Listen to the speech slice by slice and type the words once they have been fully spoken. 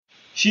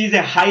She is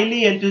a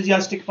highly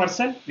enthusiastic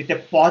person with a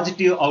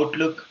positive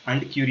outlook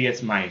and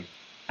curious mind.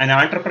 An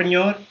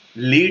entrepreneur,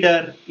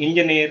 leader,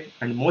 engineer,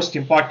 and most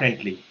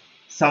importantly,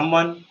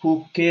 someone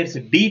who cares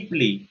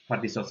deeply for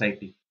the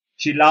society.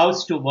 She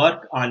loves to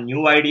work on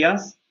new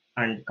ideas,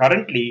 and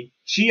currently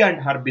she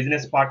and her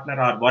business partner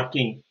are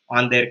working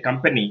on their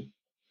company,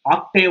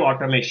 Octave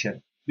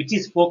Automation, which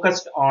is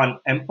focused on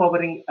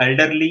empowering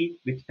elderly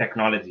with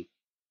technology.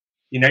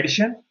 In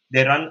addition,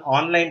 they run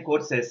online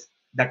courses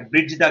that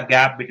bridge the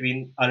gap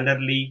between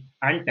elderly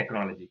and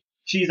technology.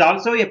 She is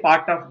also a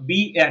part of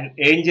Be an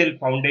Angel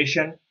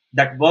Foundation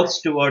that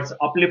works towards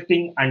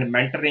uplifting and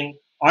mentoring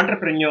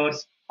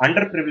entrepreneurs,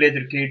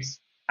 underprivileged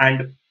kids,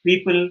 and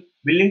people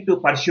willing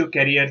to pursue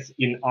careers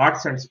in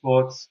arts and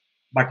sports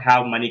but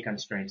have money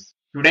constraints.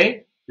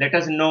 Today, let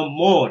us know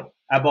more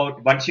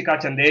about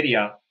Vanshika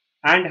Chanderiya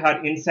and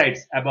her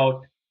insights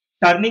about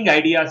turning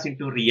ideas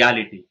into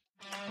reality.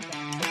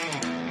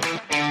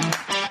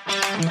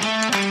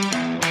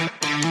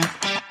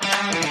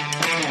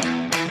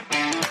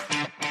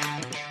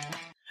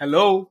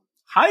 Hello.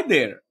 Hi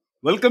there.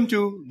 Welcome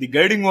to the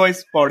Guiding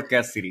Voice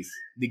podcast series.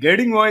 The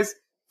Guiding Voice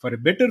for a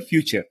Better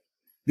Future.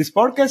 This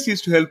podcast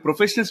is to help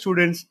professional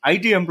students,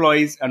 IT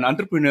employees, and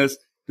entrepreneurs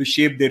to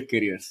shape their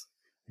careers.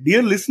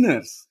 Dear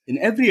listeners, in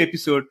every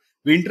episode,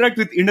 we interact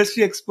with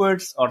industry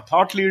experts or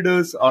thought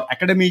leaders or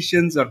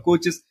academicians or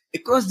coaches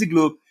across the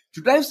globe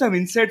to drive some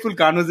insightful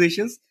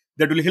conversations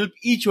that will help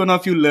each one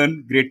of you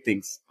learn great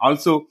things.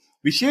 Also,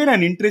 we share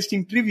an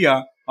interesting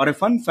trivia or a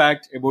fun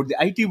fact about the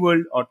IT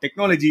world or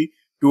technology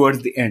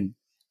towards the end.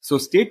 So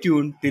stay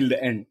tuned till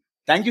the end.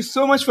 Thank you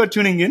so much for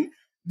tuning in.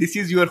 This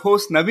is your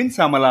host Navin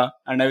Samala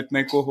and I'm with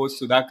my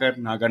co-host Sudhakar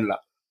Naganla.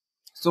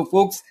 So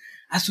folks,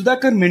 as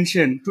Sudhakar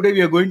mentioned, today we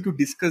are going to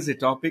discuss a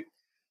topic,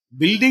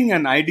 building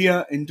an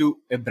idea into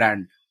a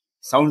brand.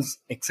 Sounds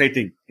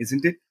exciting,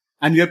 isn't it?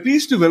 And we are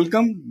pleased to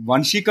welcome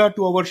Vanshika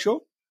to our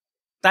show.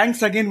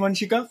 Thanks again,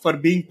 Vanshika, for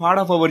being part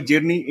of our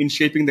journey in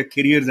shaping the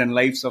careers and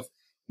lives of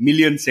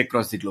millions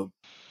across the globe.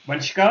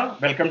 Vanshika,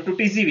 welcome to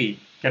TGV.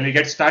 Can we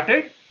get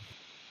started?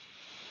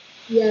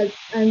 Yes,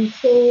 I'm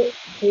so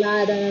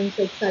glad and I'm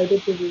so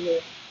excited to be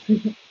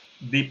here.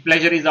 The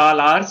pleasure is all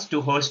ours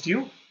to host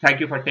you. Thank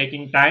you for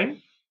taking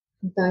time.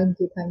 Thank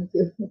you, thank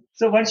you.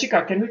 So,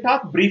 Vanshika, can we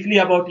talk briefly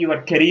about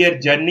your career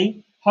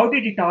journey? How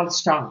did it all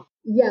start?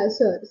 Yeah,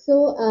 sure.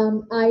 So,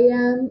 I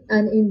am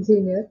an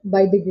engineer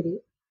by degree,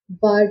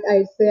 but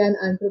I'd say an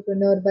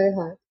entrepreneur by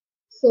heart.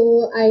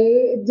 So,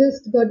 I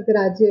just got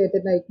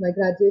graduated, like my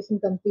graduation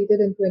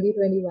completed in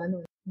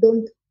 2021.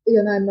 Don't,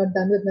 I'm not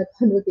done with my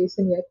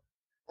convocation yet.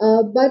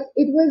 But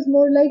it was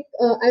more like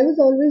I was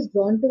always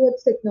drawn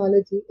towards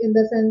technology in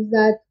the sense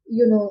that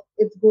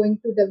it's going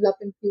to develop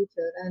in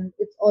future and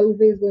it's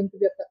always going to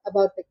be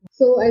about technology.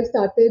 So I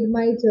started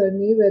my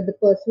journey with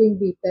pursuing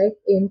BTech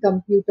in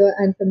computer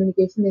and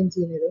communication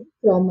engineering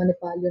from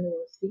Manipal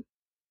University.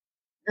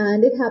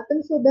 And it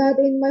happened so that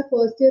in my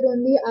first year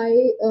only, I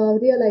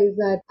realized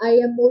that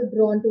I am more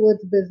drawn towards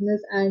business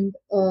and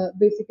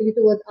basically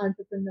towards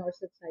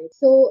entrepreneurship side.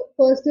 So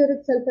first year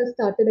itself, I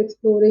started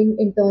exploring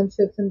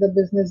internships in the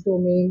business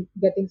domain,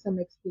 getting some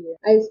experience.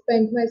 I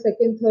spent my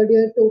second, third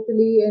year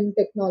totally in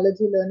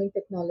technology, learning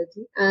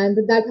technology. And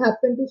that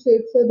happened to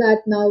shape so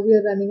that now we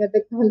are running a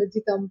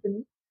technology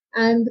company.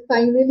 And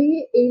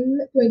finally,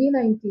 in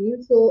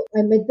 2019, so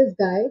I met this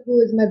guy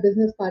who is my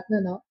business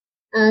partner now,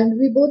 and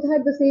we both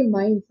had the same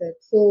mindset.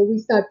 So we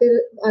started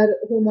our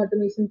home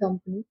automation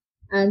company,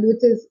 and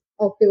which is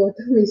Octave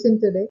Automation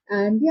today.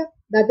 And yeah,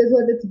 that is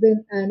what it's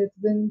been, and it's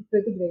been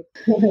pretty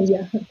great.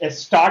 Yeah. A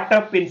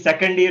startup in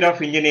second year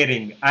of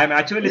engineering. I'm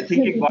actually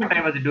thinking what I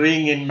was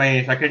doing in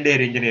my second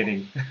year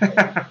engineering.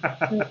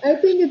 I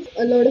think it's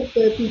a lot of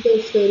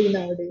people's story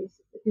nowadays.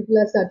 People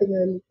are starting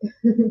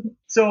early.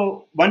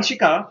 So,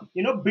 Vanshika,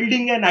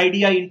 building an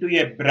idea into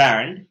a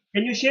brand,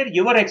 can you share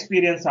your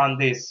experience on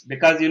this?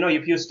 Because,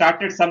 if you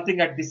started something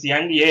at this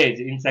young age,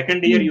 in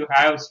second year, Hmm. you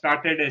have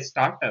started a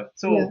startup. Yeah.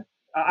 So,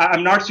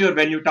 I'm not sure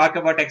when you talk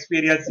about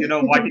experience,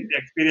 what is the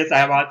experience I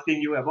am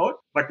asking you about.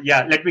 But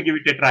yeah, let me give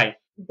it a try.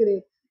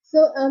 Great.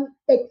 So,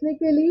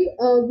 technically,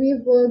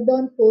 we've worked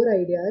on four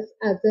ideas,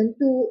 as in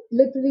to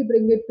literally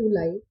bring it to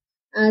life.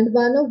 And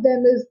one of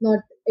them is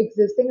not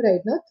existing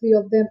right now, three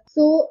of them.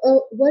 So,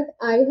 what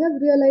I have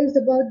realized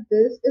about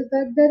this is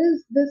that there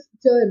is this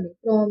journey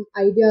from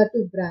idea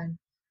to brand,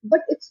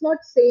 but it's not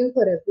same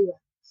for everyone.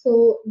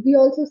 So, we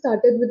also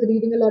started with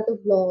reading a lot of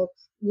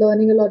blogs,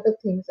 learning a lot of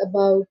things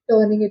about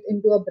turning it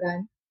into a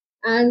brand.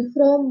 And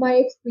from my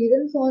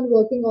experience on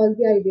working all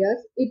the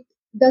ideas, it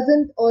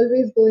doesn't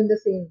always go in the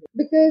same way.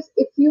 Because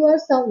if you are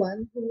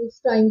someone who's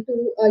trying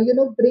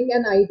to, bring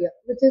an idea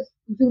which is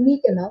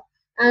unique enough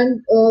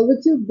and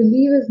which you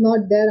believe is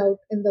not there out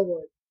in the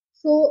world,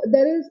 so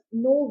there is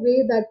no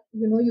way that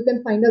you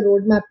can find a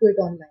roadmap to it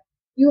online.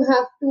 You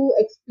have to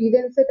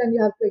experience it and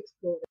you have to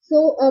explore it.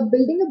 So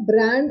building a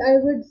brand, I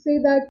would say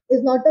that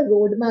is not a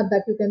roadmap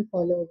that you can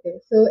follow. Okay,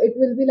 so it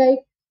will be like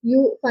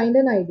you find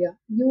an idea,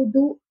 you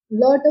do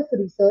lot of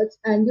research,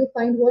 and you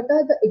find what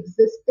are the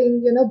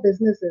existing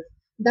businesses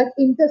that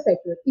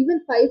intersect with.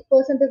 Even 5%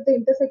 if they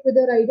intersect with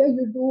your idea,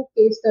 you do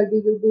case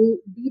study, you do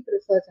deep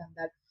research on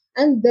that.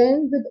 And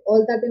then with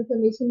all that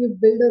information, you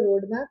build a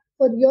roadmap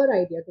for your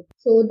idea.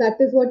 So that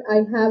is what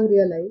I have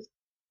realized.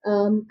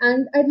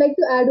 And I'd like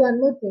to add one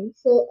more thing.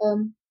 So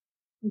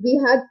we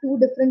had two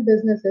different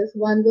businesses.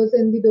 One was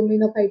in the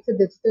domain of, I'd say,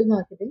 digital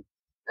marketing,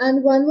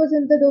 and one was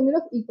in the domain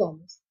of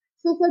e-commerce.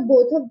 So for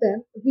both of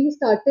them, we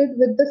started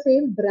with the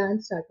same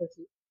brand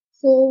strategy.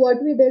 So what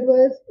we did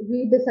was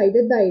we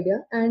decided the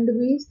idea and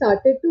we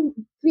started to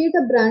create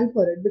a brand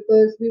for it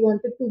because we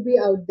wanted to be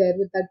out there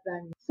with that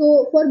brand.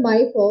 So for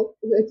MyFog,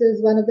 which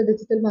is one of the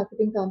digital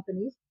marketing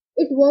companies,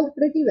 it worked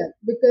pretty well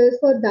because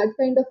for that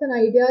kind of an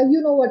idea, you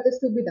know what is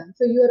to be done.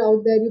 So you are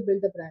out there, you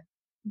build a brand.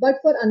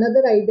 But for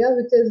another idea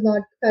which is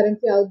not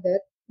currently out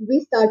there, we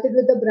started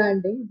with the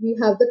branding. We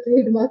have the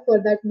trademark for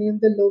that name,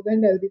 the logo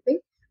and everything.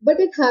 But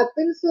it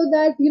happens so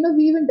that, we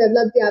even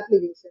developed the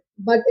application.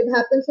 But it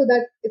happens so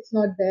that it's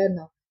not there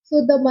now.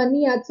 So the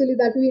money actually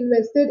that we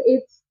invested,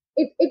 it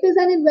is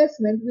an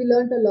investment. We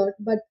learned a lot,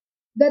 but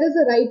there is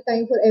a right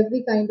time for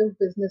every kind of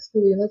business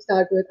to,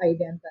 start with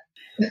idea and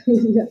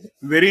brand. Yeah.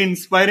 Very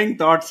inspiring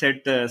thoughts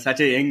at such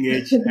a young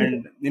age.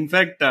 And in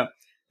fact,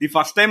 the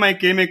first time I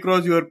came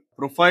across your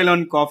profile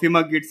on Coffee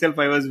Mug itself,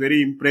 I was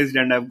very impressed,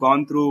 and I've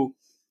gone through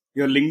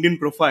your LinkedIn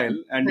profile,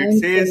 and it Thanks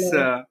a says,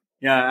 lot.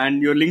 yeah,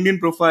 and your LinkedIn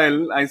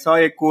profile, I saw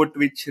a quote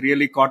which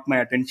really caught my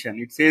attention.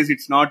 It says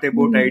it's not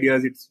about Hmm.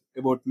 ideas, it's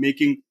about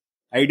making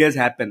ideas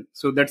happen.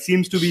 So that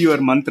seems to be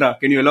your mantra.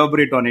 Can you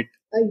elaborate on it?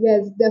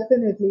 Yes,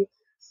 definitely.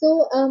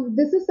 So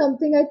this is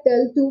something I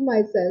tell to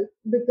myself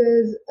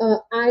because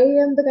I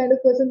am the kind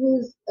of person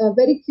who's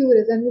very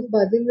curious and who's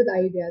buzzing with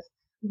ideas.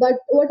 But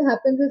what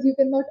happens is you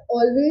cannot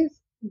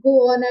always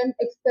go on and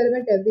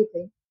experiment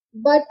everything.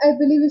 But I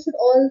believe you should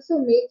also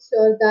make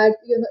sure that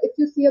if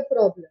you see a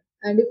problem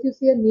and if you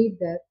see a need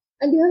there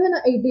and you have an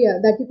idea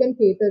that you can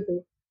cater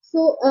to.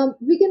 So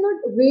we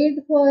cannot wait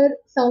for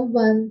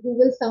someone who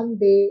will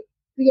someday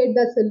create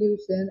that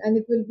solution and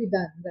it will be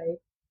done, right?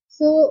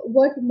 So,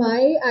 what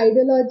my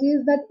ideology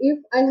is that if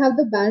I have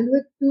the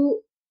bandwidth to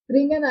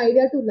bring an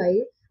idea to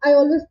life, I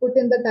always put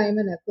in the time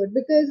and effort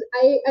because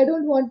I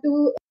don't want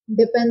to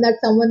depend that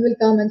someone will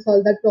come and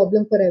solve that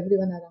problem for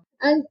everyone around.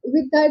 And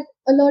with that,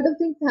 a lot of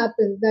things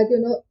happen that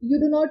you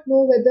do not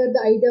know whether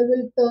the idea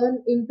will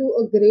turn into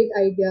a great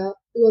idea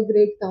to a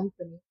great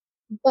company.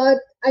 But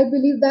I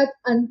believe that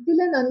until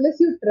and unless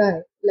you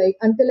try, like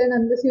until and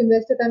unless you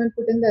invest the time and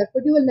put in the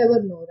effort, you will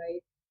never know,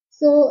 right?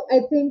 So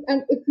I think,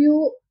 and if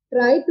you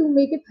try to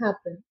make it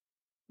happen,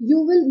 you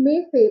will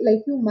may fail,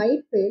 like you might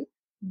fail,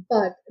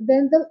 but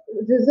then the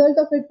result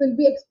of it will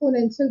be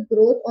exponential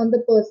growth on the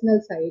personal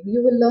side.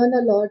 You will learn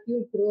a lot,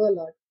 you grow a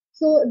lot.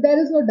 So there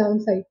is no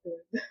downside to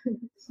it.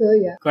 So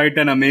yeah. Quite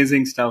an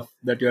amazing stuff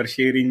that you are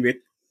sharing with.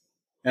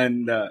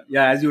 And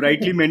yeah, as you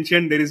rightly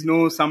mentioned, there is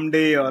no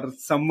someday or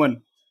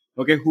someone,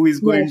 okay, who is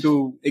going Yes.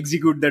 to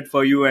execute that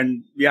for you,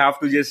 and we have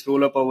to just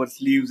roll up our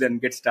sleeves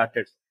and get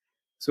started.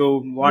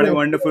 So, what a Yes.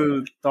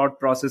 wonderful thought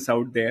process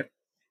out there.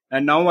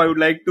 And now I would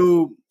like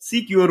to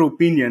seek your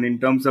opinion in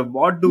terms of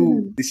what do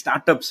Mhm. the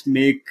startups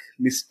make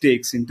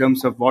mistakes in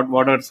terms of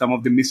what are some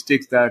of the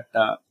mistakes that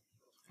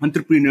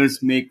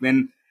entrepreneurs make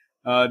when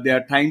they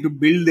are trying to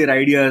build their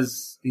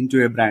ideas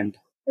into a brand.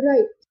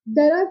 Right.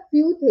 There are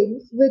few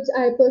things which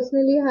I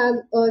personally have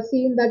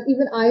seen that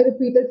even I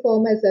repeated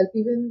for myself,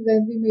 even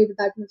when we made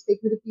that mistake,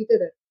 we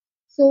repeated it.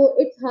 So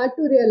it's hard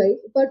to realize,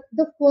 but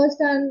the first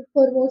and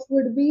foremost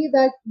would be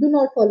that do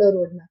not follow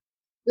roadmap.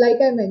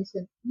 Like I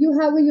mentioned, you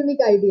have a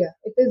unique idea.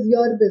 It is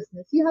your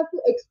business. You have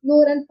to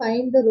explore and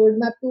find the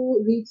roadmap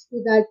to reach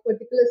to that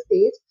particular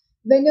stage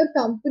when your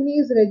company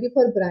is ready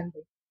for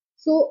branding.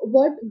 So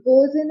what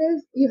goes in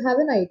is you have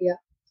an idea,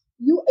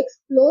 you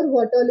explore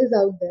what all is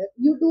out there,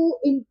 you do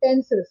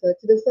intense research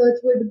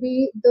would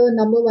be the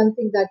number one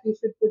thing that you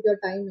should put your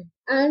time in,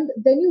 and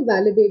then you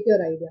validate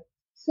your idea.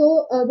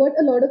 So what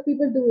a lot of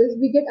people do is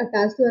we get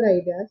attached to our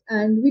ideas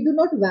and we do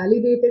not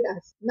validate it.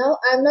 As now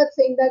I'm not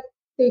saying that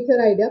take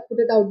your idea, put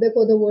it out there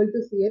for the world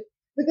to see it,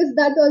 because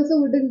that also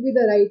wouldn't be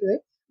the right way.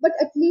 But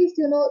at least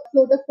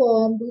float a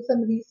form, do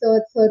some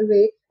research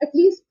survey, at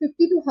least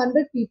 50 to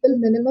 100 people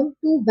minimum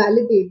to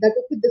validate that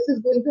okay, this is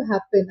going to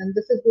happen and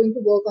this is going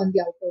to work on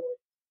the outer world.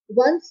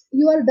 Once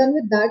you are done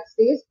with that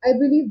stage, I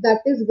believe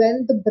that is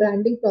when the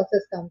branding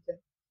process comes in.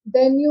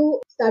 Then you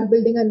start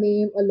building a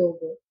name, a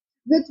logo,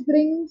 which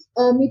brings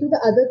me to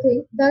the other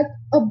thing that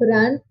a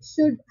brand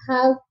should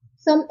have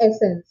some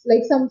essence,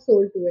 like some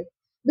soul to it.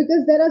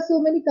 Because there are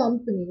so many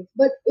companies,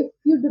 but if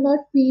you do not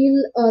feel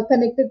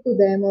connected to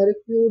them, or if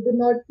you do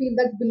not feel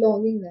that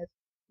belongingness,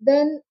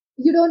 then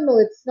you don't know,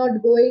 it's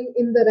not going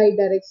in the right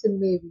direction,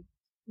 maybe.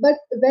 But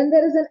when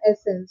there is an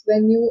essence,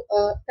 when you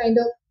kind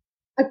of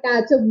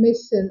attach a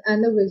mission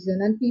and a vision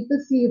and people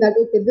see that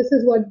okay, this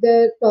is what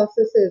their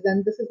process is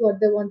and this is what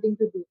they're wanting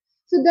to do,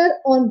 so they're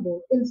on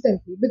board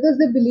instantly because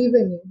they believe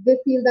in you, they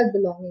feel that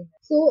belonging.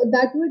 So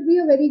that would be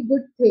a very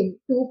good thing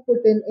to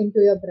put in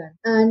into your brand.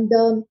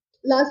 And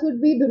last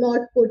would be, do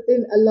not put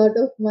in a lot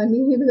of money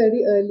in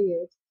very early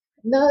age.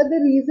 Now,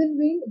 the reason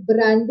being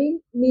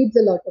branding needs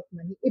a lot of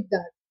money. It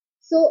does.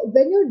 So,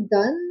 when you're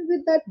done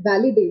with that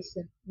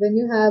validation, when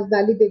you have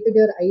validated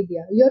your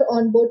idea, you're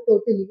on board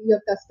totally.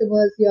 Your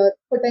customers, your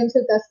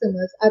potential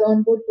customers are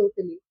on board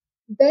totally.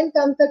 Then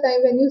comes the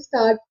time when you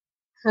start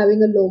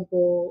having a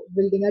logo,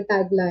 building a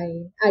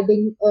tagline,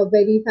 adding a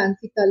very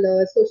fancy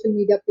color, social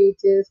media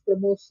pages,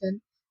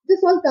 promotion.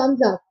 This all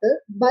comes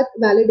after, but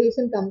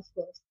validation comes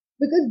first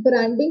because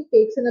branding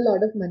takes in a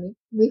lot of money.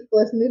 We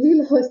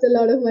personally lost a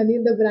lot of money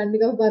in the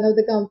branding of one of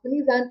the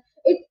companies, and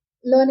it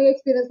learning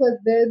experience was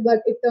there,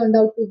 but it turned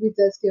out to be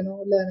just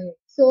learning.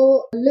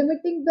 So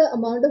limiting the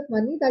amount of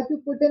money that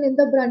you put in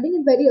the branding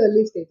in very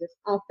early stages.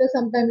 After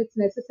some time, it's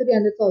necessary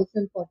and it's also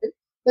important.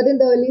 But in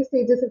the early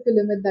stages, if you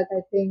limit that,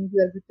 I think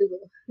you are good to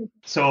go.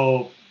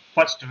 So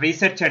first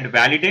research and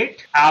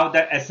validate, have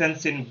the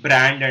essence in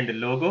brand and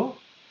logo,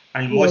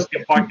 and Yes, most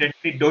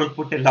importantly, don't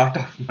put a lot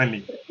of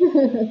money.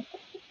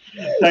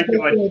 Thank you,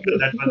 Vanshika.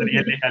 That was definitely.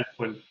 really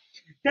helpful.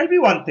 Tell me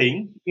one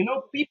thing.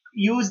 People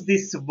use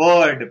this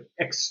word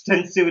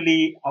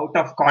extensively out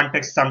of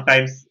context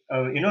sometimes.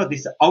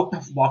 This out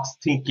of box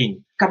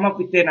thinking. Come up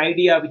with an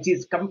idea which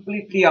is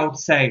completely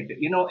outside,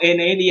 an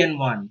alien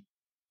one.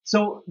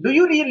 So, do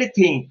you really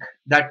think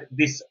that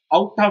this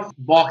out of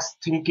box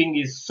thinking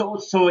is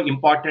so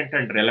important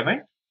and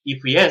relevant? If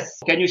yes,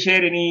 can you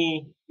share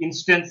any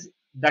instance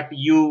that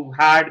you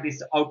had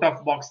this out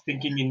of box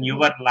thinking in your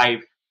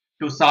life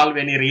to solve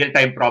any real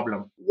time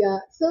problem? Yeah,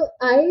 so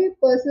I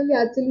personally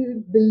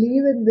actually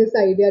believe in this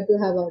idea to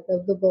have out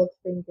of the box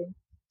thinking.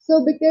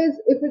 So,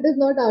 because if it is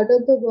not out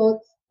of the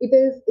box, it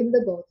is in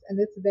the box and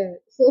it's there.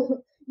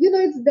 So,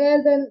 it's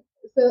there then,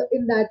 so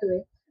in that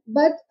way.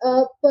 But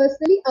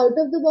personally, out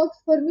of the box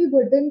for me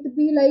wouldn't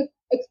be like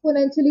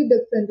exponentially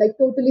different, like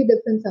totally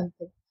different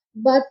something.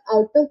 But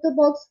out of the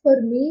box for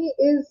me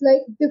is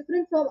like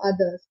different from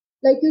others.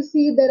 Like you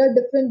see, there are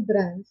different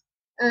brands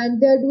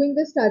and they're doing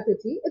the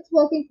strategy, it's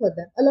working for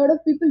them. A lot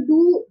of people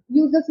do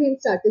use the same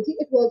strategy,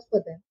 it works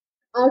for them.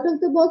 Out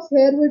of the box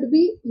here would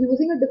be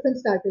using a different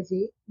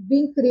strategy,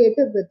 being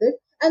creative with it,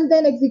 and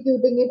then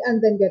executing it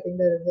and then getting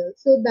the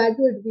results. So that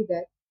would be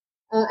that.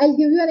 I'll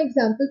give you an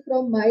example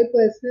from my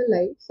personal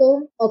life.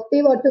 So,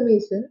 Octave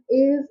Automation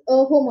is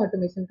a home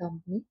automation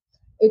company.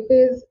 It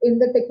is in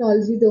the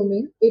technology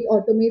domain. It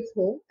automates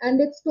home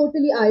and it's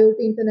totally IoT,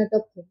 Internet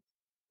of Things.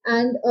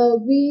 And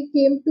we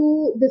came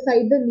to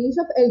decide the niche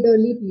of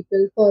elderly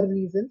people for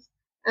reasons.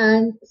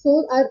 And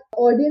so our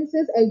audience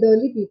is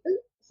elderly people.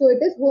 So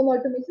it is home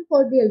automation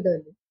for the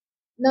elderly.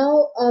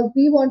 Now,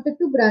 we wanted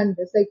to brand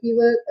this. Like we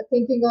were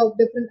thinking of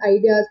different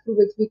ideas through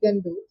which we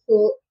can do.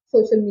 So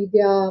social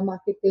media,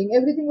 marketing,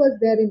 everything was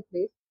there in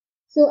place.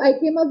 So I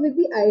came up with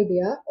the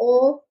idea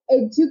of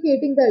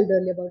educating the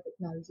elderly about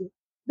technology.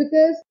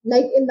 Because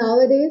like in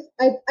nowadays,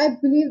 I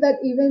believe that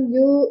even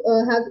you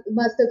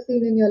must have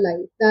seen in your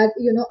life that,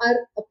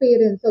 our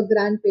parents or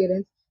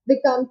grandparents, they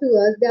come to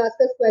us, they ask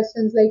us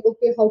questions like,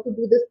 okay, how to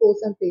do this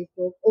post on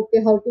Facebook? Okay,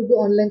 how to do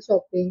online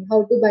shopping?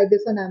 How to buy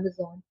this on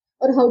Amazon?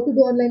 Or how to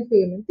do online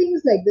payment,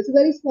 things like this,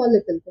 very small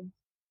little things.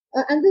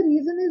 And the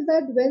reason is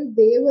that when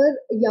they were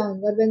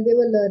young or when they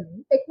were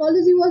learning,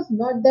 technology was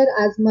not there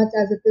as much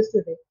as it is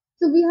today.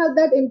 So we have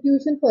that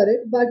intuition for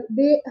it, but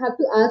they have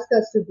to ask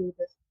us to do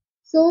this.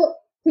 So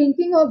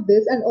thinking of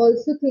this and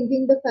also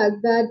thinking the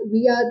fact that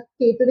we are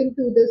catering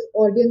to this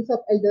audience of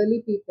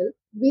elderly people,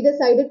 we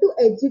decided to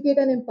educate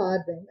and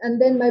empower them.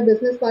 And then my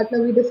business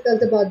partner, we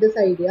discussed about this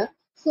idea.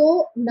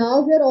 So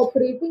now we are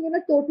operating in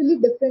a totally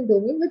different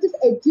domain, which is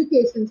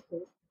education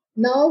space.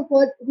 Now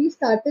what we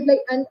started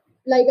and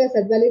like I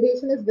said,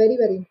 validation is very,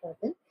 very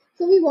important.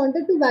 So we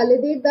wanted to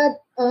validate that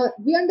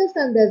we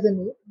understand there's a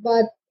need,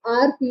 but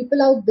are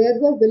people out there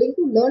who are willing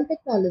to learn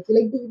technology?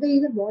 Like, do they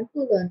even want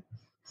to learn?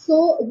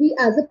 So we,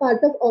 as a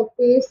part of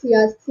Octave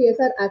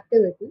CSR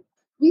activity,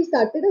 we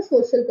started a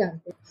social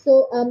campaign.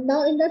 So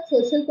now in that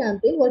social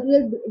campaign, what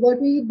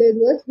we did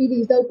was we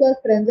reached out to our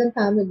friends and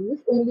families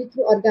only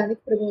through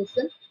organic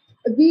promotion.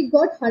 We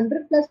got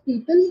 100 plus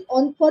people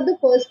on for the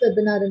first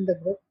webinar in the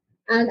group,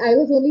 and I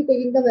was only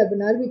taking the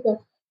webinar.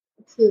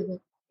 Excuse me.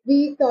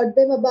 We taught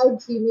them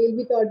about Gmail.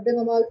 We taught them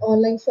about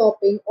online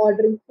shopping,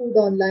 ordering food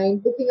online,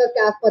 booking a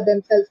cab for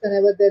themselves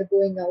whenever they're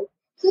going out.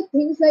 So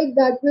things like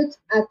that, which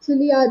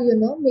actually are,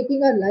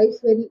 making our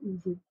lives very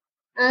easy.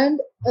 And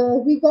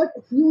we got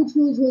huge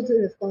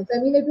response. I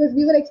mean,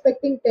 we were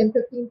expecting 10,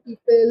 15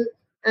 people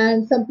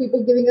and some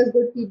people giving us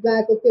good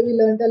feedback. Okay, we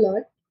learned a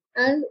lot.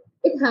 And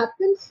it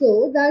happens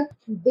so that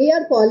they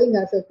are calling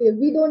us. Okay,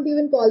 we don't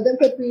even call them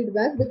for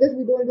feedback because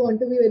we don't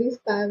want to be very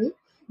spammy.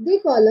 They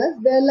call us.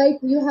 They're like,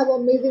 "You have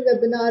amazing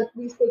webinar.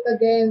 Please take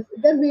again."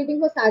 They're waiting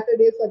for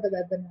Saturdays for the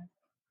webinar.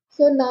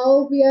 So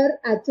now we are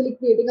actually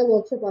creating a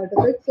workshop out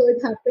of it. So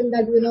it happened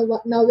that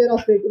now we're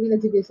operating in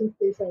education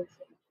space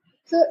also.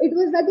 So it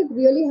was that it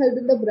really helped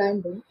in the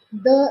branding.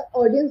 The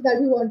audience that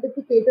we wanted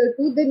to cater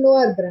to, they know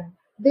our brand.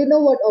 They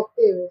know what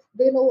Octave is.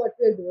 They know what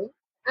we're doing.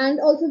 And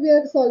also we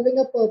are solving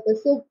a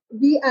purpose. So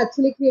we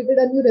actually created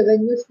a new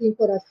revenue stream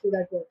for us through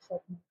that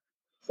workshop.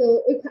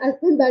 So it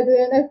happened that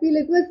way, and I feel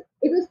it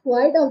was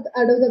quite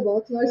out of the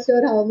box. Not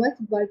sure how much,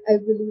 but I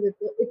believe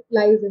it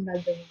lies in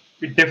that domain.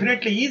 It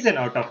definitely is an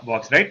out of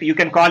box, right? You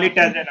can call it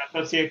as an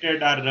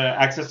associated or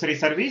accessory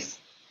service,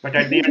 but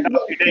at the end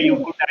of the day, you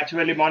Yes. could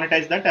actually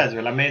monetize that as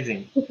well.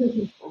 Amazing.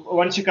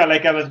 Vanshika,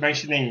 like I was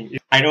mentioning,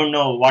 I don't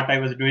know what I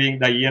was doing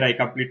the year I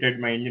completed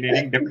my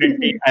engineering.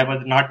 Definitely, I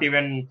was not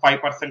even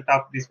 5%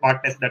 of the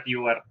smartness that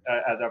you are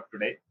as of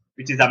today,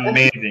 which is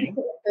amazing.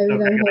 I So,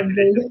 mean, I'm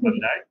congratulations on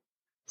humbled. that.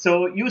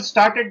 So, you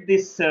started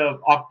this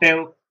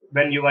octave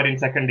when you were in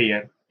second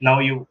year. Now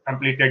you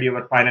completed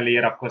your final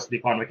year. Of course, the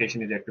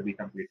convocation is yet to be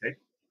completed.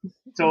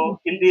 So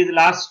in these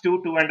last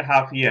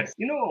 2.5 years,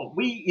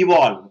 we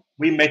evolve,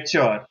 we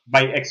mature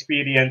by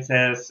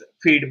experiences,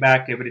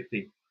 feedback,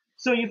 everything.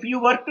 So if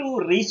you were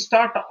to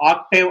restart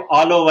Octave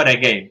all over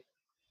again,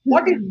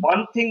 what is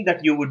one thing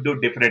that you would do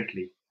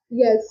differently?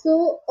 Yes,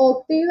 so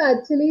Octave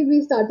actually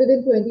we started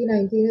in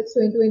 2019, it's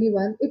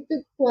 2021. It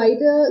took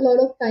quite a lot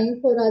of time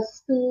for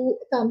us to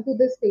come to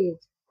this stage.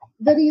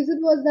 The reason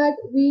was that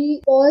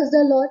we paused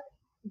a lot.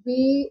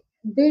 We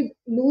did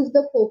lose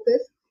the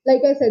focus.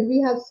 Like I said, we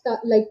have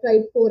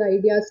tried four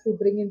ideas to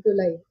bring into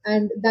life,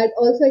 and that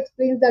also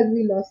explains that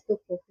we lost the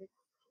focus.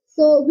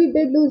 So we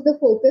did lose the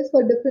focus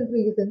for different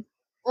reasons.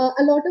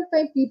 A lot of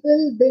time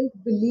people didn't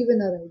believe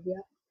in our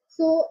idea.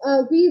 So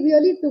we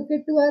really took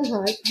it to our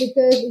heart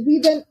because we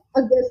then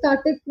again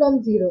started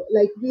from zero.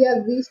 Like we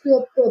have reached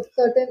to a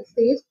certain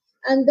stage,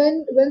 and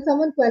then when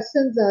someone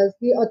questions us,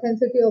 the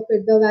authenticity of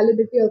it, the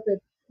validity of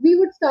it, we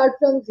would start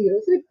from zero.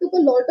 So it took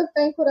a lot of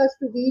time for us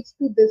to reach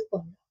to this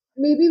point.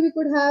 Maybe we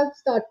could have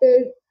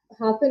started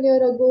half an year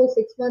ago,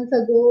 6 months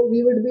ago,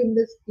 we would be in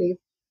this place.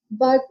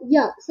 But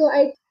yeah, so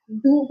I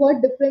do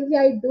what differently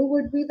I do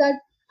would be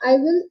that I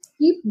will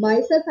keep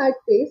myself at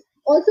pace,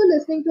 also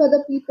listening to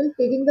other people,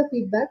 taking the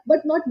feedback,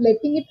 but not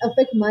letting it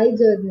affect my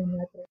journey in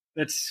that way.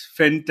 That's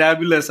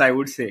fantabulous, I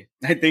would say.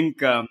 I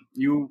think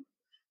you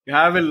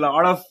have a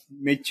lot of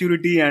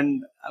maturity.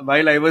 And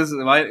while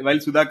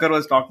Sudhakar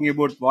was talking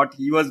about what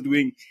he was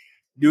doing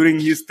during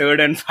his third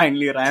and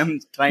final year, I am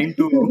trying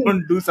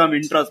to do some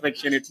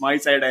introspection at my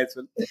side as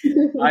well.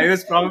 I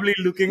was probably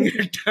looking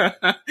at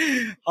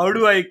how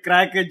do I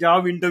crack a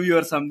job interview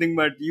or something,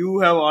 but you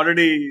have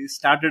already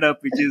started up,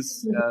 which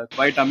is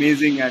quite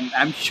amazing, and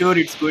I'm sure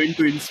it's going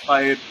to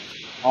inspire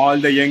all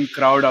the young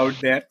crowd out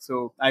there.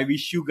 So I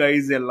wish you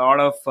guys a lot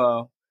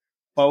of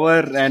power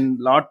and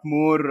lot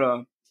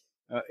more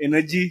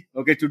energy,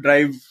 okay, to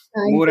drive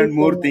Thank more you and so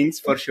more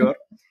things much. for sure.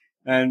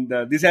 And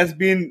this has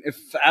been a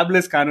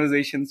fabulous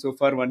conversation so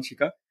far,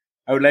 Vanshika.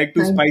 I would like to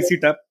Thank spice you.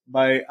 it up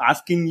by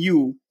asking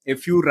you a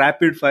few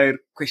rapid fire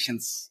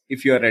questions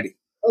if you are ready.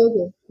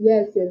 Okay.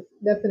 Yes, yes,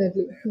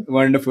 definitely.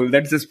 Wonderful.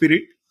 That's the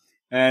spirit.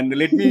 And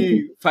let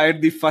me fire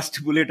the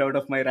first bullet out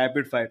of my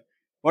rapid fire.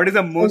 What is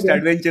the most Okay.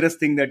 adventurous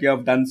thing that you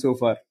have done so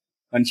far,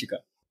 Vanshika?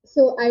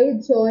 So I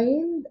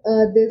joined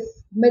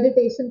this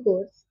meditation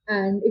course,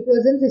 and it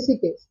was in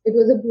Rishikesh. It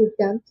was a boot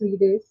camp, 3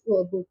 days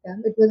for a boot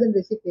camp. It was in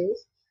Rishikesh.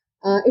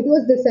 It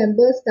was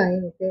December's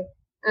time, okay,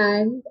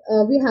 and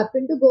we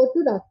happened to go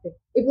to rafting.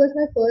 It was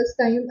my first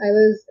time I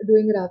was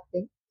doing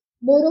rafting.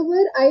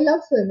 Moreover, I love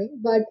swimming,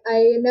 but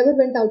I never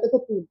went out of a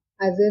pool,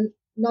 as in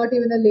not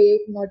even a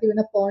lake, not even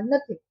a pond,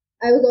 nothing.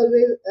 I was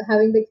always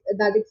having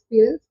that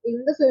experience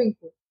in the swimming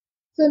pool.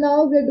 So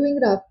now we're doing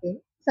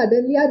rafting.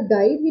 Suddenly, our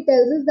guide he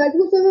tells us that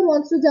whosoever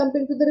wants to jump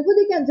into the river,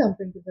 they can jump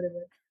into the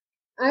river.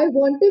 I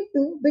wanted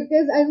to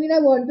because I mean I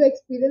want to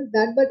experience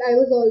that, but I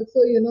was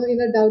also in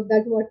a doubt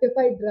that what if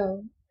I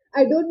drown?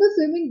 I don't know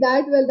swimming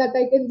that well that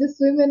I can just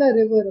swim in a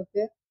river.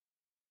 Okay,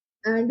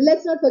 and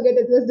let's not forget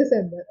it was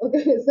December.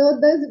 Okay, so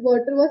the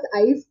water was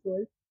ice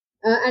cold,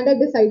 and I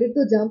decided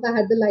to jump. I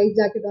had the life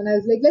jacket on. I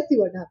was like, let's see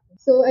what happens.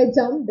 So I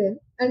jumped in,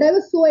 and I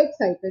was so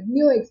excited.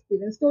 New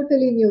experience,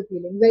 totally new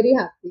feeling, very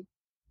happy.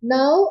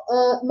 Now,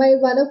 my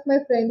one of my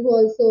friend who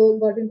also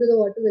got into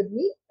the water with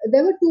me.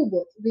 There were two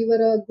boats. We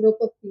were a group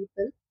of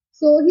people.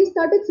 So he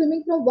started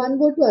swimming from one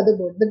boat to other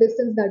boat. The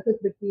distance that was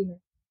between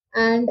us,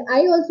 and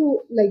I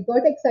also like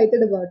got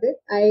excited about it.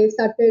 I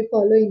started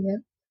following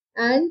him,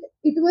 and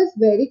it was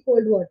very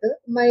cold water.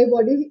 My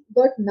body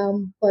got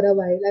numb for a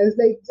while. I was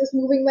like just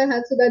moving my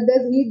hands so that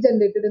there's heat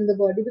generated in the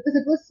body because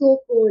it was so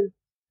cold.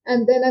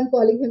 And then I'm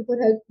calling him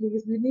for help,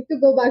 please. We need to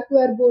go back to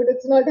our boat.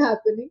 It's not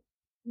happening.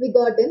 We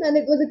got in, and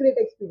it was a great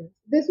experience.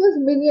 This was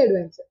mini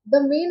adventure.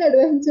 The main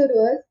adventure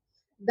was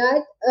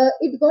that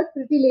it got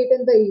pretty late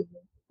in the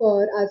evening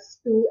for us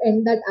to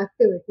end that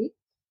activity.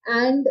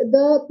 And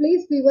the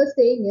place we were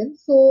staying in,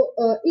 so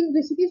in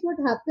Rishikesh, what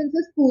happens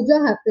is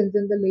puja happens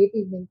in the late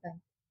evening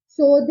time,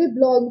 so they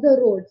blocked the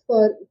roads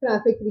for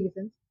traffic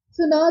reasons.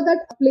 So now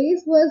that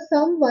place was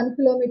some 1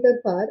 kilometer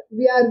far.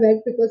 We are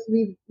wet because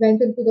we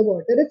went into the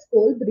water. It's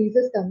cold, breeze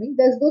is coming.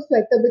 There's no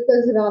sweater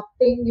because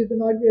rafting, you do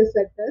not wear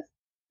sweaters.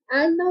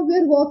 And now we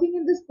are walking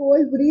in this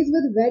cold breeze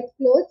with wet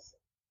clothes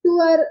to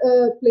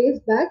our place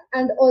back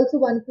and also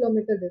 1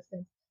 kilometer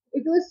distance.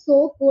 It was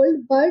so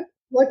cold, but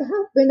what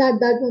happened at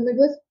that moment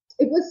was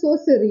it was so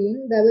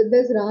serene.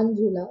 There's Ram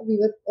Jhula. We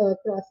were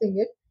crossing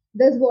it,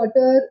 there's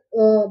water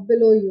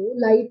below you,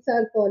 lights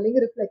are falling,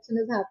 reflection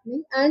is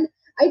happening, and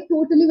I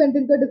totally went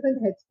into a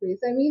different headspace.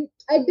 I mean,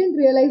 I didn't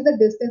realize the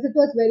distance. It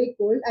was very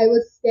cold. I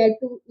was scared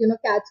to,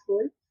 catch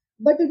cold,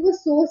 but it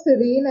was so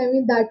serene. I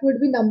mean, that would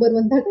be number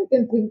one that I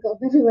can think of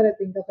whenever I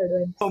think of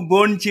adventure.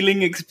 Bone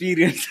chilling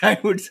experience, I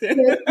would say.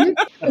 Yes,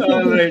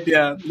 All literally. right,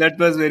 yeah, that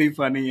was very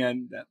funny,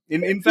 and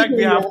in fact,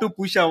 we have Yeah. to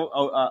push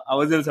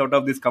ourselves out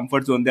of this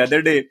comfort zone. The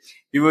other day,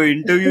 we were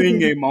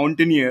interviewing a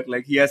mountaineer,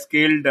 like he has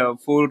scaled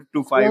 4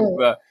 to 5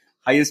 Wow.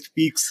 highest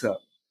peaks.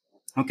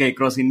 Okay,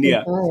 across Oh,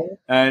 India, wow.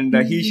 and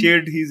he Mhm.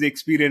 shared his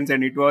experience,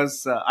 and it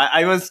was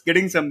I was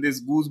getting some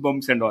this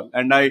goosebumps and all,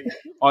 and I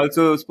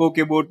also spoke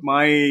about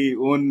my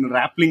own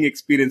rappelling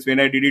experience when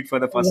I did it for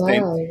the first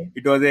time. Wow.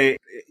 It was a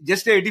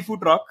just a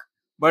 80-foot rock,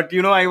 but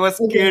I was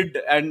Okay. scared,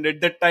 and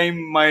at that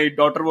time my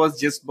daughter was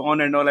just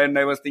born and all, and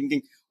I was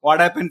thinking, what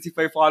happens if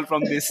I fall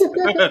from this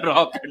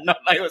rock? And all,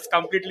 I was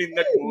completely in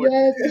that mode.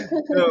 Yes.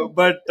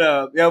 But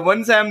yeah,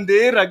 once I'm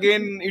there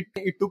again,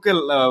 it took a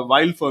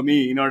while for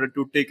me in order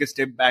to take a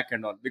step back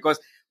and all, because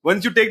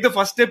once you take the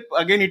first step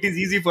again, it is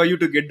easy for you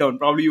to get down.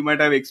 Probably you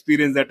might have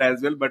experienced that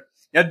as well. But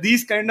yeah,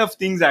 these kind of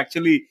things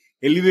actually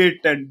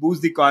elevate and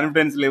boost the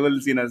confidence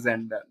levels in us.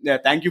 And yeah,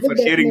 thank you They for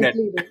sharing that.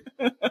 definitely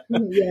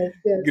do. Yes,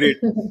 yes. Great.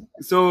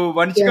 So Yeah.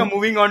 Vanshika,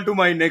 moving on to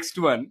my next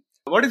one.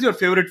 What is your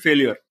favorite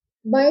failure?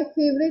 My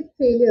favorite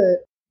failure.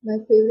 My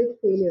favorite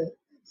failure.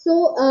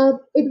 So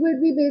it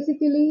would be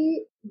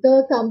basically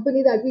the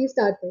company that we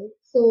started.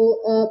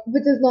 So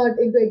which is not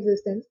into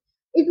existence.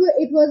 It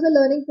was a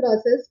learning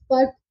process,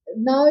 but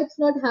now it's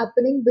not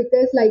happening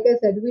because, like I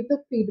said, we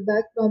took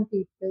feedback from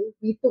people.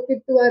 We took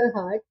it to our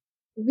heart.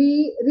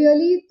 We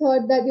really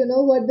thought that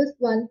what this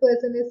one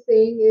person is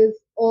saying is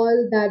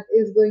all that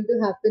is going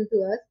to happen to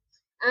us.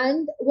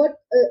 And what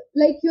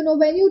like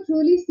when you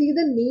truly see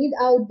the need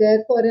out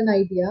there for an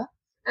idea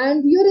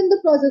and you're in the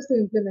process to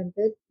implement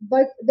it,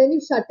 but then you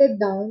shut it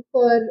down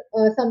for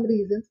some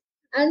reasons.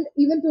 And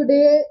even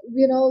today,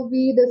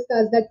 we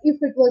discussed that if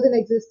it was in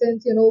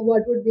existence,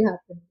 what would be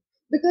happening?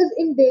 Because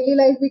in daily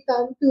life, we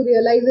come to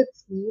realize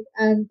its need,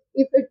 and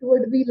if it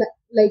would be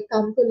like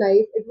come to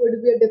life, it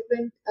would be a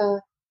different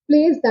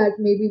place that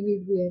maybe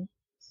we'd be in.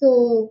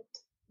 So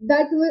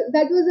that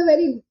was a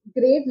very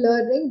great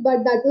learning,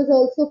 but that was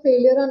also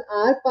failure on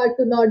our part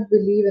to not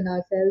believe in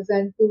ourselves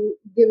and to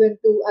give in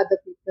to other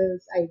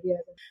people's ideas.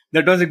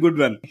 That was a good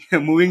one.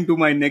 Moving to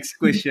my next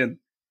question.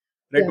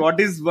 Right, Yeah. what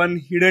is one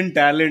hidden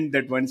talent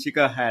that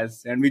Vanshika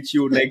has and which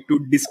you would like to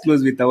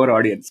disclose with our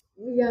audience?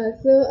 Yeah,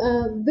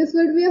 so this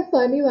would be a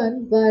funny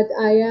one, but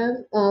I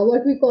am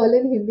what we call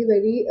in Hindi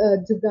very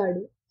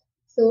jugadu.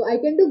 So I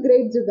can do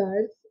great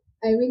jugads.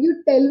 I mean,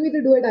 you tell me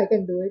to do it, I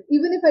can do it.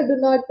 Even if I do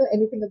not know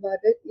anything about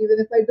it, even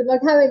if I do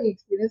not have any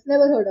experience,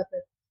 never heard of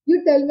it.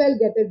 You tell me, I'll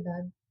get it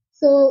done.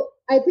 So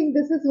I think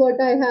this is what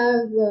I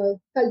have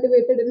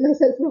cultivated in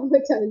myself from my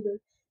childhood.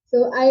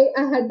 So I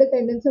had the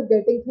tendency of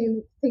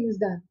getting things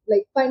done,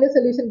 like find a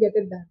solution, get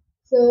it done.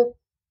 So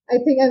I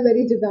think I'm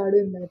very jugadu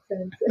in that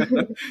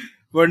sense.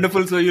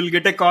 Wonderful. So you'll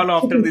get a call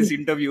after this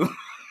interview.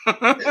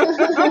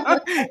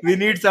 We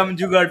need some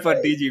jugaad for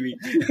TGV.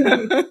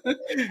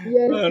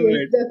 Yes, All yes,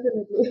 right.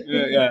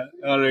 definitely. Yeah.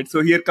 All right.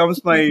 So here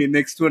comes my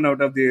next one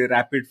out of the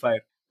rapid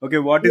fire. Okay.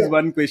 What is Yeah.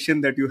 one question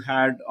that you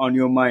had on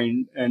your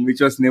mind and which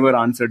was never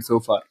answered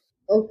so far?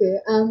 Okay.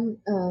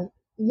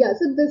 Yeah.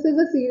 So this is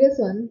a serious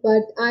one,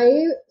 but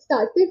I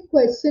started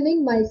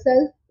questioning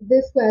myself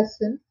this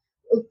question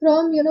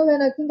from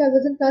when I think I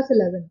was in class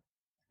 11,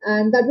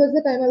 and that was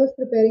the time I was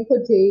preparing for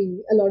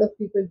JEE. A lot of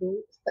people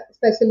do,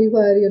 especially who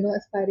are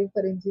aspiring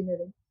for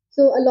engineering.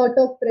 So a lot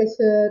of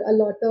pressure, a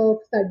lot of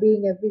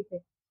studying,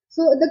 everything.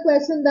 So the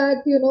question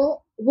that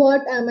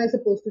what am I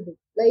supposed to do?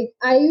 Like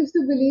I used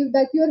to believe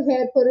that you're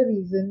here for a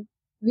reason.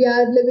 We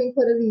are living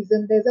for a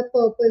reason. There's a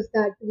purpose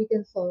that we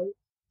can solve.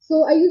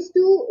 So I used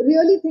to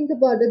really think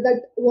about it,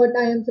 that what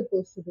I am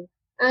supposed to do.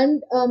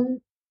 And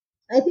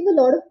I think a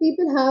lot of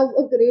people have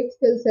a great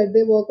skill set.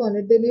 They work on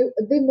it.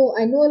 They know.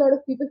 I know a lot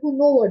of people who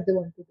know what they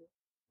want to do.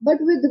 But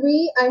with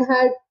me, I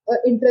had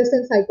interest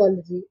in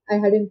psychology. I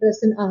had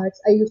interest in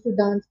arts. I used to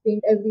dance,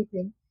 paint,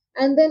 everything.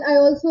 And then I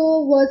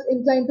also was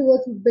inclined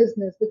towards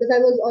business because I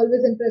was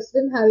always interested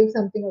in having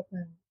something of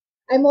my own.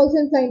 I'm also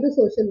inclined to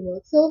social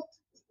work. So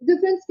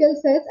different skill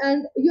sets,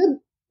 and you're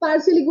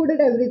partially good at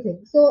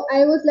everything. So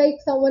I was like,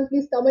 someone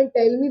please come and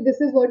tell me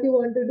this is what you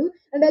want to do,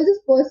 and I'll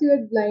just pursue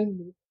it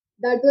blindly.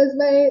 That was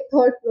my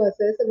thought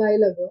process a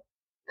while ago.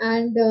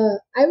 And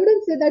I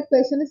wouldn't say that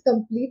question is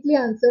completely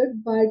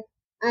answered, but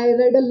I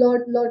read a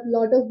lot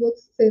of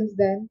books since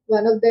then.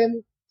 One of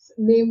them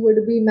name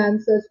would be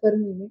Man's Search for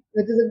Meaning,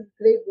 which is a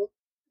great book.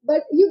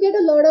 But you get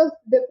a lot of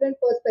different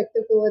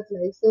perspective towards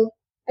life. So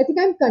I think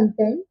I'm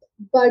content,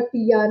 but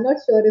yeah, not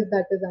sure if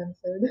that is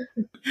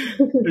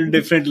answered.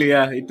 Definitely,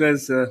 yeah. It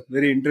was a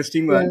very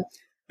interesting Yeah. one.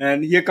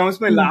 And here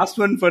comes my Hmm. last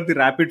one for the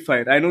rapid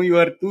fire. I know you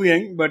are too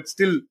young, but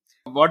still,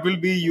 what will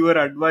be your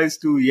advice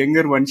to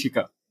younger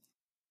Vanshika?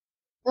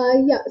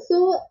 Yeah,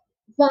 so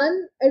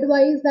one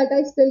advice that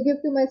I still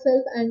give to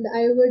myself and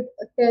I would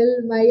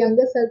tell my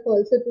younger self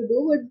also to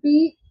do would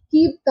be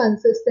keep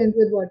consistent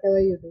with whatever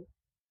you do.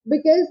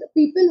 Because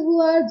people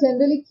who are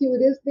generally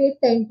curious, they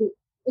tend to,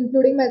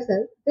 including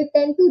myself, they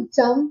tend to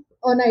jump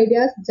on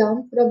ideas,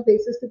 jump from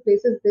places to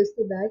places, this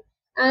to that.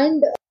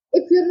 And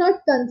if you're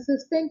not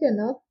consistent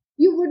enough,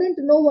 you wouldn't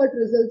know what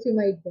results you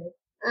might get.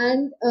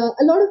 And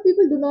a lot of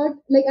people do not,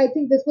 like, I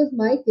think this was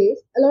my case.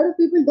 A lot of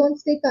people don't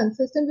stay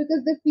consistent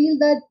because they feel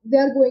that they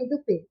are going to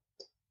fail.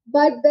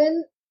 But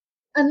then,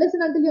 unless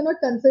and until you're not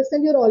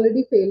consistent, you're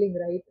already failing,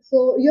 right?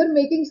 So you're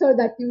making sure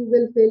that you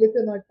will fail if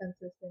you're not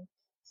consistent.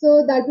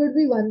 So that would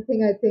be one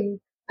thing I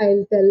think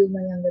I'll tell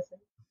my younger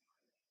self.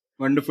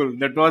 Wonderful.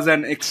 That was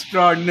an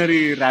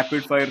extraordinary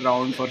rapid fire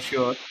round for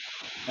sure.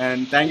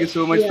 And thank you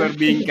so much Yeah. for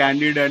being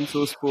candid and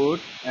so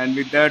sport. And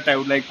with that, I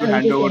would like to Thank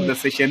hand you so over much. the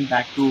session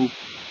back to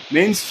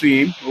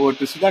mainstream over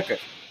to Sudhakar.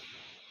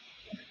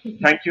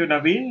 Thank you,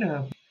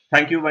 Naveen.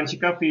 Thank you,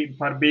 Vanshika,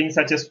 for being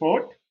such a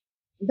sport.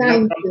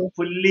 Thank From you.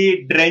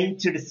 fully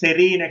drenched,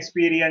 serene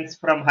experience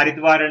from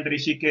Haridwar and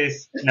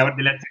Rishikesh,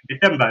 nevertheless in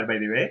December, by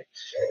the way,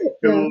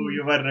 Yeah. to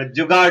your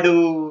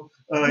Jugadu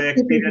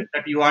experience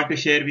that you want to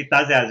share with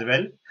us as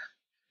well.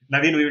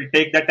 Naveen, we will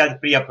take that as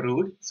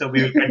pre-approved, so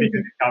we will continue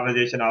this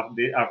conversation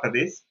after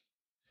this.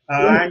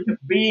 Yeah. And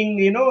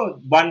being,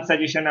 one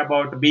suggestion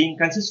about being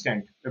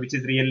consistent, which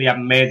is really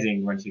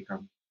amazing,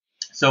 Vanshika.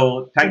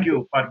 So thank Thank you.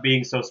 you for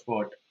being so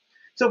sport.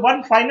 So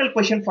one final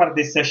question for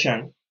this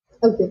session.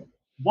 Okay.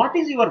 What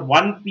is your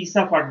one piece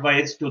of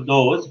advice to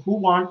those who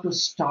want to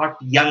start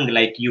young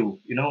like you,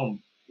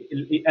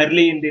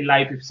 early in the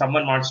life, if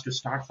someone wants to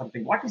start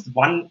something, what is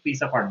one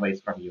piece of advice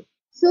from you?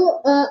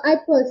 So I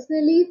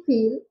personally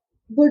feel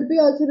would be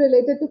also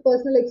related to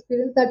personal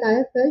experience that I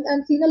have felt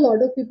and seen a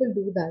lot of people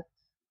do that.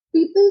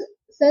 People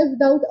self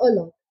doubt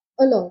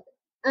a lot,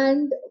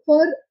 and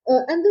for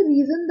and the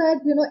reason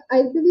that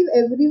I believe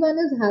everyone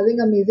is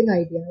having amazing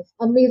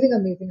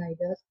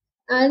ideas,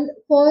 and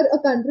for a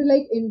country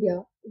like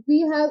India,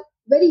 we have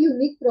very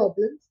unique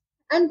problems,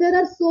 and there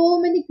are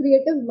so many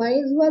creative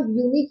minds who have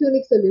unique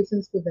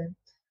solutions to them.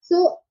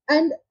 So,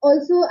 and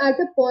also at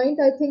a point,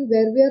 I think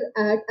where we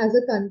are at as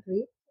a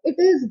country, it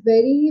is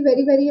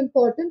very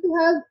important to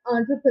have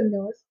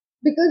entrepreneurs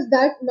because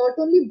that not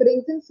only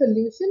brings in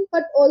solution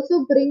but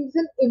also brings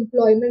in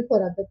employment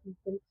for other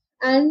people.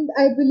 And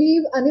I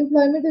believe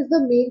unemployment is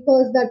the main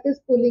cause that is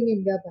pulling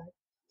India back.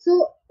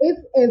 So if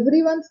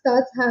everyone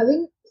starts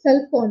having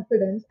self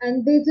confidence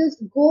and they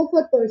just go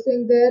for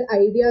pursuing their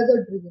ideas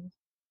or dreams,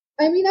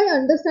 I mean, I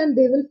understand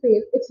they will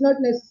fail. It's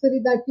not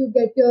necessary that you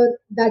get your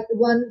that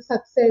one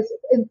success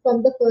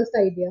from the first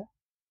idea,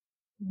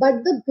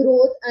 but the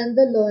growth and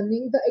the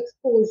learning, the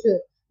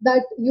exposure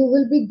that you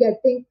will be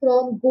getting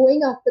from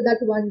going after that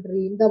one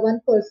dream, the one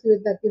pursuit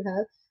that you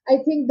have,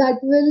 I think that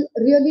will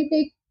really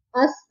take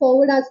us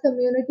forward as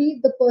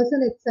community, the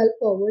person itself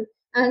forward,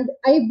 and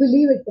I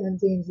believe it can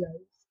change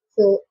lives.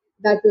 So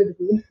that would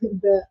be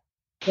the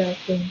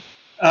thing.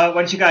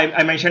 Vanshika,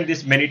 I mentioned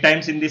this many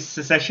times in this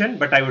session,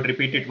 but I would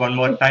repeat it one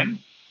more time.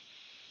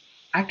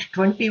 At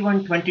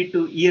 21,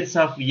 22 years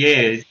of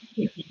age,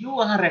 if you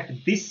are at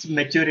this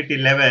maturity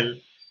level,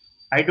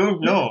 I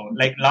don't know,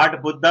 like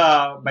Lord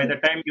Buddha, by the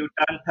time you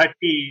turn 30,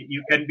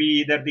 you can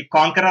be either the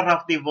conqueror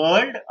of the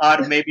world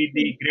or maybe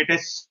the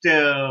greatest,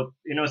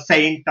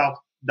 saint of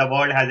the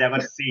world has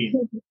ever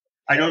seen.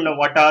 I don't know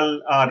what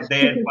all are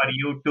there for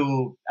you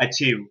to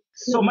achieve.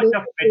 So much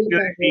of Beautiful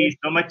cover. maturity,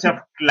 so much of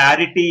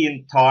clarity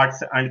in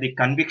thoughts and the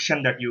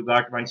conviction that you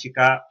got,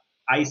 Vanshika.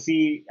 I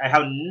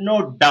have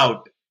no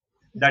doubt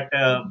that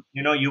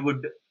you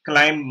would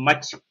climb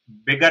much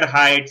bigger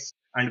heights,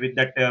 and with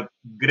that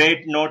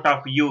great note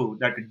of you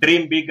that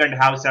dream big and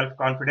have self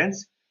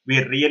confidence.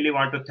 We really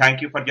want to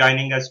thank you for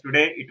joining us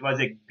today. It was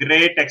a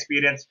great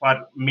experience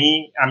for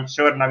me. I'm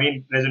sure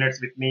Naveen resonates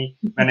with me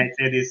when I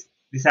say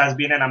this has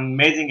been an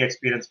amazing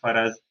experience for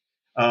us.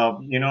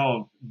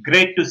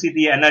 Great to see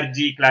the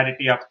energy,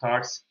 clarity of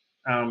thoughts,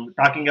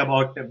 talking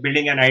about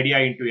building an idea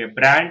into a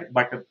brand,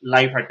 but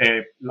life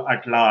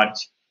at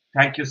large.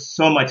 Thank you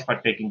so much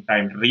for taking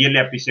time. Really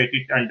appreciate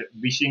it and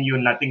wishing you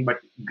nothing but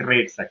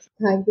great success.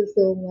 Thank you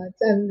so much.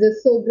 I'm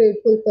just so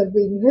grateful for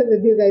being here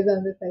with you guys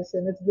on the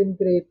session. It's been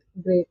great.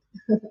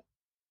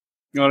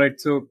 All right.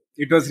 So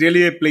it was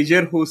really a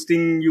pleasure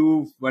hosting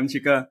you,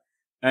 Vanshika.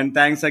 And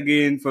thanks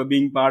again for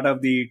being part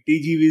of the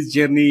TGV's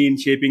journey in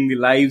shaping the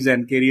lives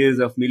and careers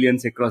of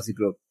millions across the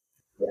globe.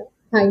 Yeah.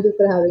 Thank you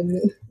for having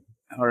me.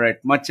 All right.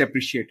 Much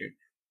appreciated.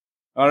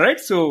 All right.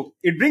 So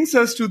it brings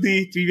us to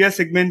the trivia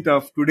segment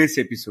of today's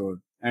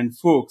episode. And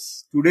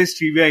folks, today's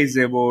trivia is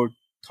about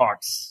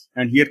thoughts.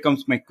 And here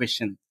comes my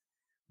question.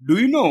 Do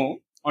you know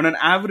on an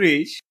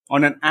average,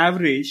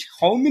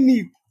 how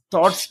many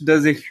thoughts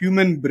does a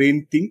human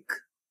brain think?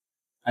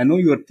 I know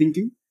you are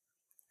thinking,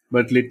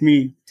 but let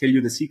me tell you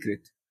the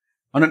secret.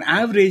 On an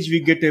average, we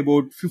get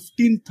about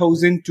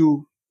 15,000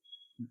 to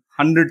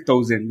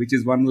 100,000, which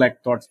is 1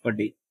 lakh thoughts per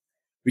day,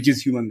 which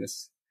is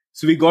humongous.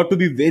 So we got to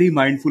be very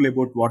mindful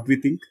about what we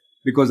think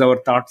because our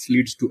thoughts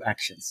leads to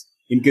actions.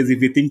 In case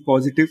if we think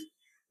positive,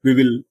 we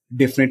will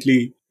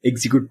definitely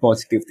execute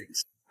positive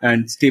things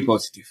and stay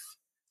positive.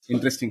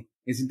 Interesting,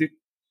 isn't it?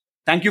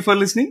 Thank you for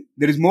listening.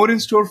 There is more in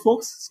store,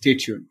 folks. Stay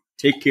tuned.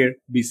 Take care.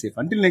 Be safe.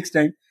 Until next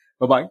time.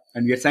 Bye-bye.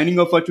 And we are signing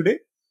off for today.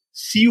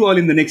 See you all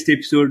in the next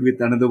episode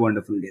with another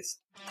wonderful guest.